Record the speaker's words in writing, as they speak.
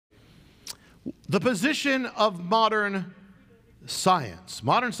The position of modern science.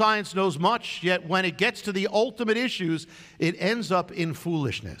 Modern science knows much, yet when it gets to the ultimate issues, it ends up in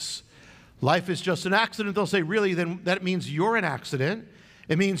foolishness. Life is just an accident. They'll say, really, then that means you're an accident.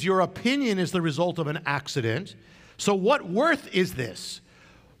 It means your opinion is the result of an accident. So what worth is this?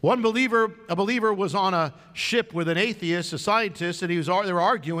 A believer was on a ship with an atheist, a scientist, and they were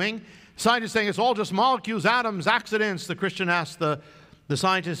arguing. The scientist saying it's all just molecules, atoms, accidents. The Christian asked the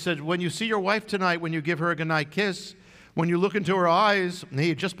scientist, said, when you see your wife tonight, when you give her a goodnight kiss, when you look into her eyes, and he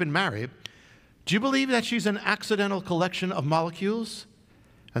had just been married, do you believe that she's an accidental collection of molecules?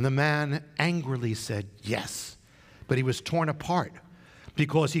 And the man angrily said yes, but he was torn apart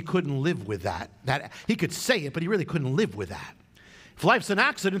because he couldn't live with that. He could say it, but he really couldn't live with that. If life's an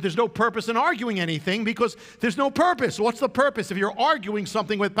accident, there's no purpose in arguing anything because there's no purpose. What's the purpose? If you're arguing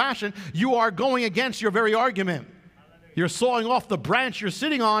something with passion, you are going against your very argument. You're sawing off the branch you're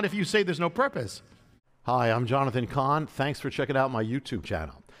sitting on if you say there's no purpose. Hi, I'm Jonathan Cahn. Thanks for checking out my YouTube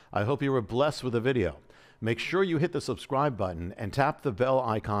channel. I hope you were blessed with the video. Make sure you hit the subscribe button and tap the bell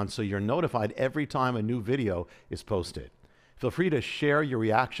icon so you're notified every time a new video is posted. Feel free to share your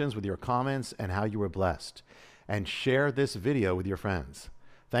reactions with your comments and how you were blessed. And share this video with your friends.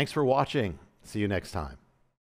 Thanks for watching. See you next time.